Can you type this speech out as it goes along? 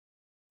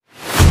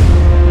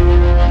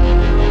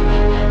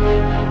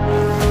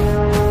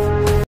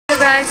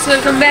guys,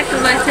 welcome back to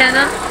my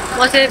channel.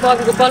 म चाहिँ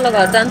बबीको पल्लो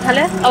घर जान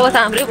थाले। अब त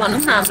हाम्रै भनौँ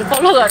न, हाम्रो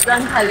पल्लो घर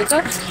जान थालेको।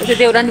 त्यो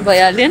देउरानी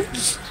भइहाल्यो नि।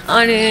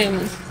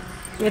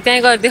 अनि त्यहाँ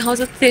गएर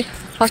देखाउँछु।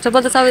 फर्स्ट अफ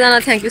अल त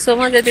सबैजना थ्याङ्क यू सो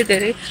मच, यति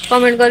धेरै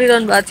कमेन्ट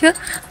गरिरहनु भएको थियो।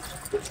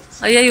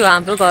 यही हो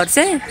हाम्रो घर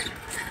चाहिँ।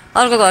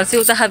 अर्को घर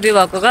चाहिँ उता हाबी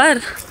भएको घर।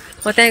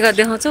 म त्यहाँ गएर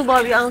देखाउँछु।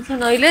 बबी आउँछन्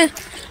अहिले।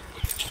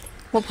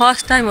 म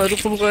फर्स्ट टाइम हो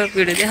रुकुमको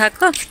भिडियो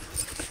देखाएको।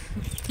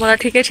 मलाई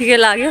ठिकै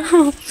लाग्यो।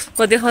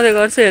 म देखाउँदै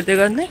गर्छु, हेर्दै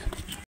गर्ने।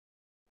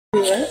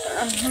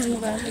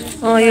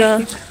 यो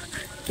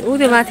ऊ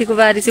त्यो माथिको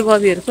बारी चाहिँ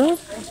बबीहरूको।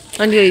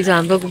 अनि यो हिजो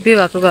हाम्रो बिहे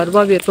भएको घर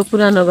बबीहरूको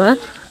पुरानो घर।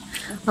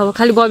 अब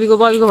खालि बबीको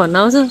भन्न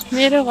आउँछ।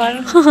 मेरो घर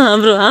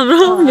हाम्रो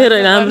मेरो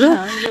होइन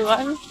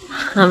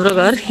हाम्रो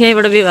घर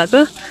यहीँबाट बिहे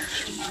भएको।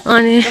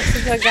 अनि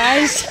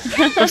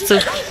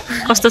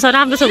कस्तो छ,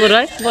 राम्रो छ बरु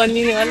है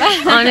बनिने होला।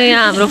 अनि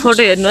यहाँ हाम्रो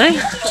फोटो हेर्नु है,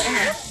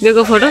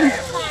 बिहेको फोटो,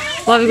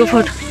 बबीको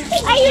फोटो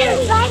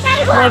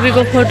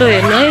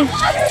हेर्नु है,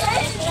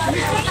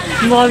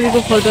 बबीको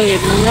फोटो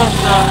हेर्नु न।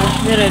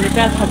 मेरो होइन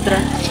क्या खतरा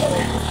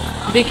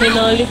देखेन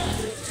अलिक।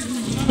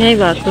 यहीँ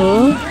भएको हो,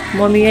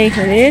 मम्मी यहीँ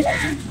खाने।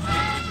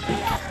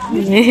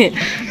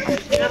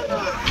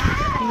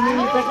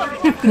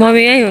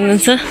 मम्मी यहीँ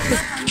हुनुहुन्छ,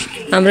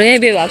 हाम्रो यहीँ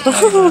बिहे भएको।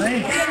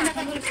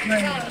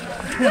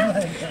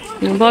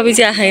 बबी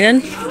चाहिँ आएनन्।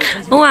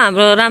 उहाँ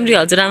हाम्रो राम्री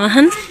हजुरआमा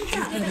खान्।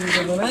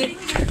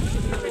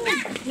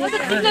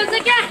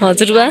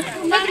 हजुरबा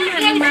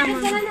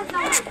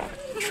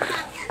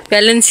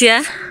भ्यालेन्सिया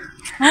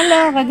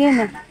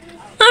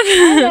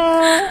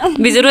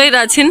बिजु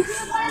रोइरहेको छिन्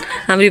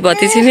हाम्री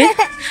भतिजी नि।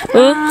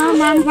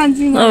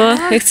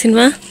 अब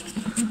एकछिनमा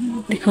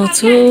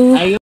देखाउँछु।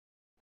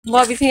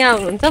 बबी चाहिँ यहाँ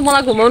हुनुहुन्छ।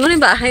 मलाई घुमाउनु नि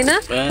भएको छैन।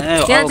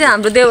 यहाँ चाहिँ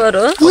हाम्रो देवर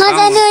हो। घुमाउन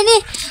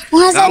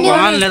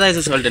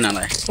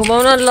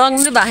लग्नु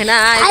नि भएको छैन।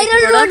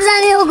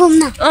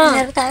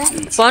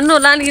 भन्नु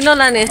लाने कि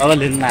नलाने?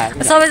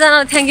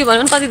 सबैजनालाई थ्याङ्क यू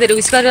भन्नु। कति धेरै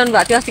विस गरिरहनु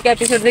भएको थियो अस्तिको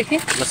एपिसोडदेखि।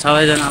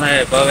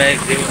 सबैजनालाई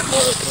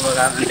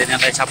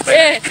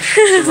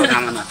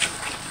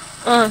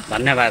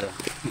धन्यवाद।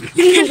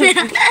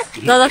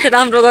 जति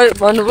राम्रो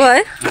भन्नुभयो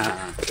है।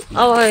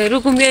 अब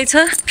रुकुम यही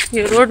छ,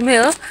 यो रोडमै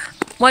हो।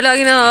 मैले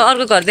अघि नै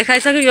अर्को घर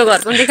देखाइसक्यो, यो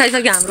घर पनि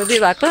देखाइसक्यो हाम्रो बिहे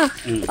भएको।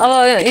 अब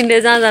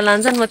यिनले जहाँ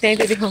लान्छन् म त्यहीँ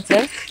देखाउँछु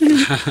है।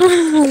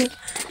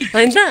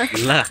 होइन त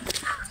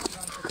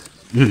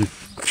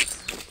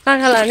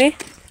कहाँ लाने?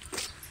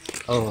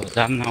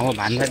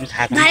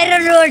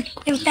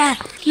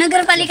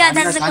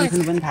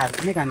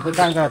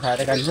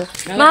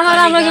 मामा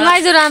राम्रो कि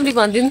माइजू राम्री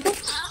भनिदिनु त।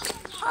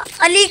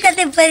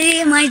 अलिकति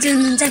परि माइजू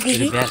हुनुहुन्छ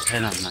फेरि।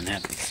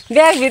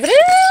 ब्यागभित्र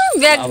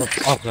ब्याग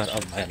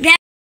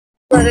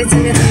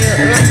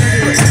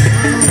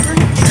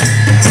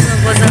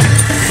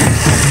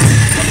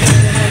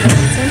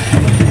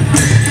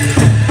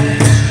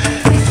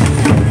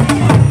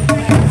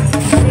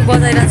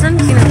बजाइरहेछन्।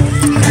 किन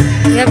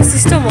यहाँ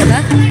सिस्टम होला,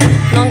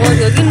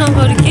 नगरी हो कि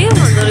नगरी के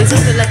भन्दो रहेछ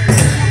त्यसलाई।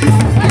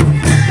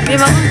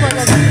 बेमा पनि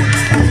बजाएको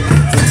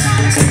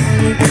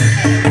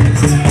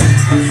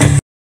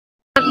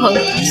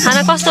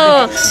खाना कस्तो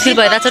फिल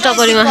भइरहेको छ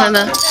टपरीमा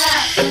खाना?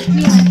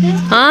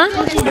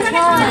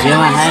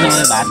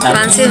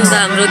 मान्छे हुन्छ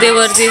हाम्रो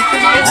देवरजी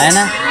होइन।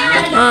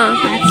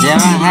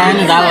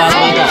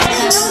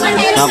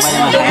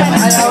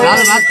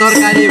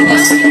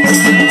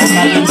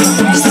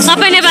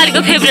 सबै नेपालीको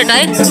फेभरेट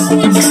है।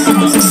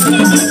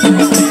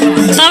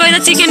 तपाईँ त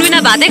चिकन बिना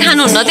भातै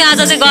खानुहुन्न थियो,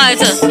 आज चाहिँ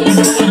गएछ।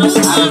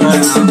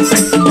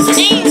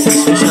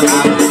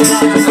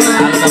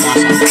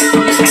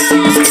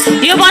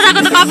 यो बजाएको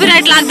त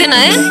कपिराइट लाग्दैन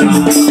है।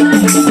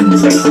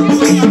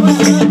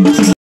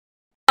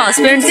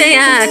 हस्बेन्ड चाहिँ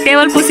यहाँ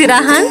टेबल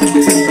पुसिरहन्,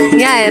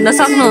 यहाँ हेर्न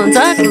सक्नुहुन्छ।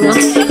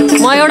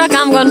 म एउटा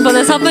काम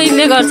गर्नुपर्दा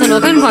सबैले गर्छन् हो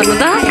कि भन्नु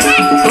त,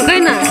 हो कि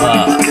न?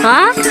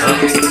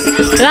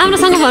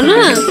 राम्रोसँग भन्नु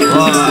न,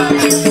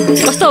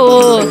 कस्तो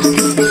हो?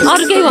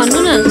 अरू केही भन्नु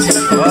न,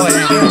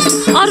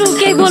 अरू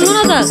केही बोल्नु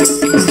न त,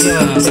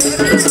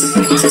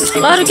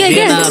 अरू केही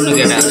के?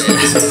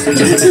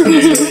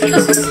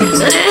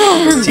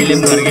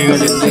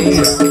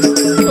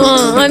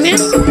 अनि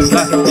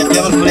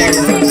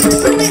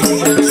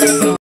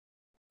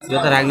यो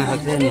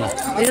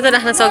त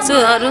राख्न सक्छु।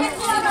 अरू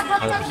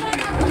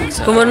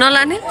घुमाउन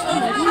नलाने?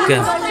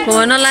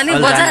 घुमाउन नलाने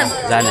बजार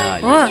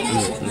हो।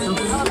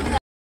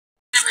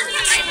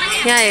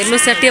 यहाँ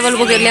हेर्नुहोस्, यहाँ टेबल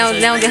बोकेर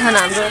ल्याउँदैछन्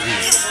हाम्रो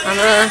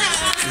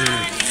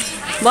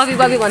बबी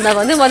भन्दा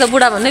भन्दै म त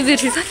बुढा भन्नै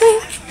बिर्सिसकेँ।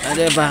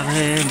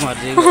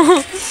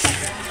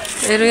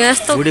 हेर्नु यहाँ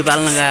यस्तो बुढी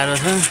पाल्न गाह्रो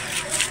छ।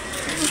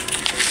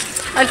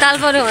 अहिले ताल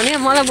पऱ्यो भने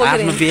मलाई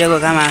बोकेर आफ्नो बिहेको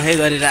काम आफै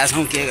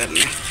गरिरहेछौँ, के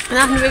गर्ने?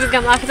 आफ्नो बिहेको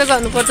काम आफै त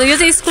गर्नुपर्छ। यो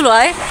चाहिँ स्कुल हो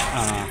है?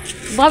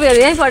 बबीहरू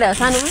यहीँ पढ्यो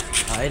सानोमा?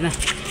 होइन,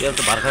 यो त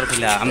भर्खर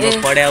खुल्यो।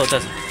 हाम्रो पढ्या उता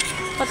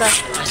कता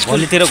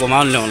भोलितिर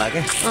घुमाउनु ल्याउँला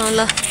के।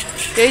 ल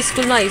त्यो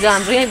स्कुलमा हिजो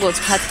हाम्रो यहीँ भोज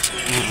खाएको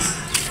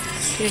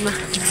होइन।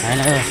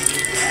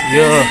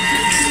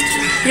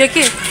 यो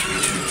के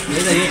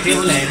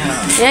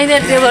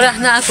यहीँनिर टेबल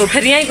राख्न आएको,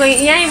 फेरि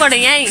यहीँबाट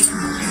यहीँ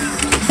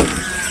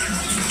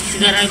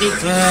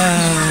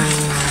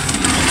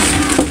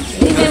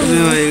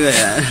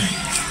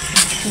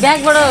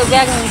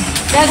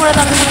ब्यागबाट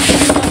तपाईँ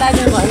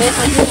लगाइदिनु भयो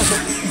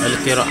अहिले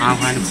तेरो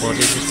आँखा नि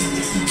फोटेको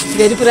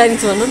भेरी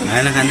पुऱ्याइदिन्छु भन्नु न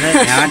होइन खान्छ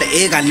यहाँबाट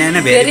एक हाल्ने होइन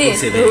भेरी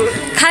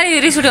खालि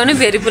रिस उठ्यो भने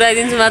भेरी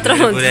पुऱ्याइदिन्छु मात्र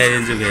हुन्छ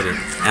पुऱ्याइदिन्छु भेरी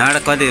यहाँबाट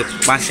कति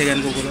 5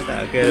 सेकेन्डको कुरो त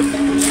के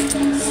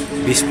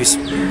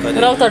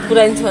 20 रौतहट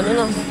पुऱ्याइदिन्छु भन्नु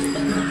न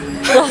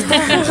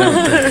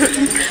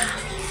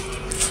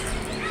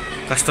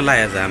कस्तो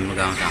लाग्यो त हाम्रो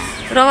गाउँ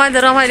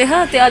रमाइलो छ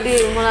त्यो अलि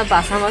मलाई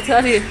भाषामा थियो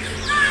अलि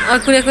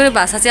कुनै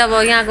भाषा चाहिँ अब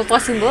यहाँको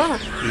पश्चिम भयो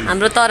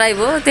हाम्रो तराई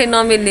भयो त्यही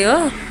नमिल्ने हो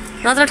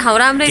नत्र ठाउँ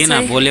राम्रै छ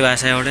किन बोली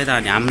भाषा एउटै त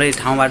अनि हाम्रै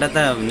ठाउँबाट त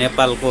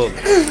नेपालको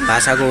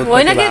भाषाको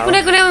होइन कि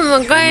कुनै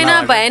गएन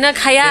भएन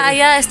खाया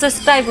आया यस्तो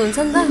टाइप हुन्छ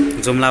नि त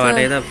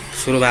जुम्लाबाटै त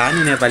सुरु भयो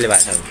नि नेपाली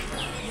भाषा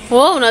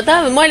हो हुन त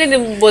मैले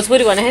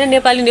भोजपुरी भने होइन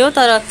नेपाली नै हो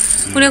तर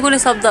कुनै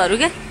शब्दहरू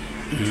के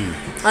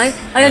है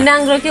अहिले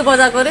नाङ्ग्रो के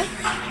बजाएको अरे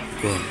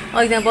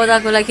अहिले त्यहाँ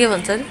बजाएकोलाई के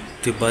भन्छ अरे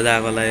त्यो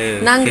बजाएकोलाई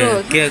नाङ्ग्रो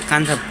के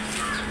कान्छ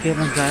के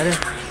भन्छ अरे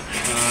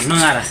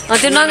नगारा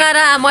त्यो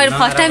नगारा मैले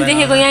फर्स्ट टाइम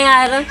देखेको यहाँ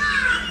आएर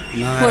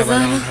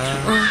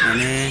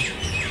अनि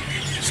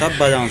सब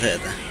बजाउँछ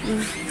यता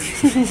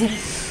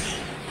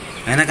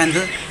होइन कान्छ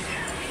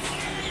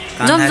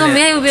जम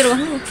यहीँ उभिएर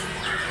भन्नु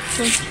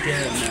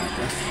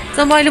त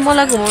मैले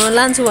मलाई घुमाउन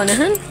लान्छु भने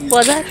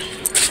बजार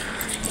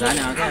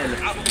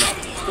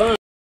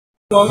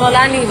घुमाउन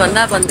लाने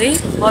भन्दै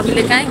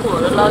बबीले कहीँ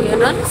घुमाउन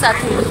लगेन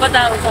साथीहरू कता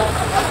आउँछ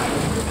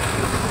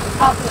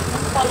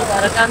तल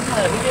भएर काम छ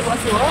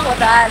बस्यो हो म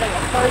त आएर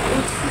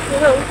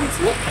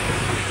उठिछु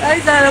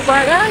कहीँ जानु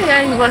पर्यो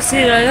यहीँ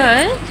बसिरह्यो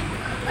है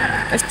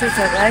यस्तो छ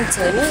गाई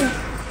छैन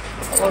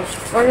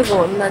अरू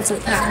घुमाउनु लान्छु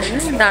थाहा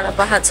छैन डाँडा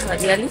पाखा छ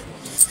हरियाली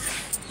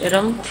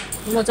हेरौँ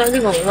म जहिले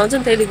घुमाउनु लाउँछु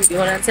नि त्यही भिडियो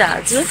बनाएर चाहिँ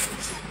हाल्छु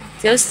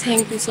just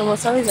thank you so much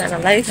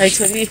सबैजनालाई है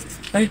छोरी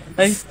है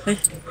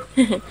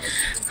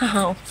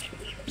कहाँ हो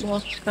म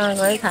कहाँ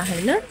गएँ थाहा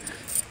छैन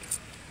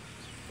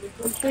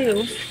त्यही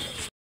हो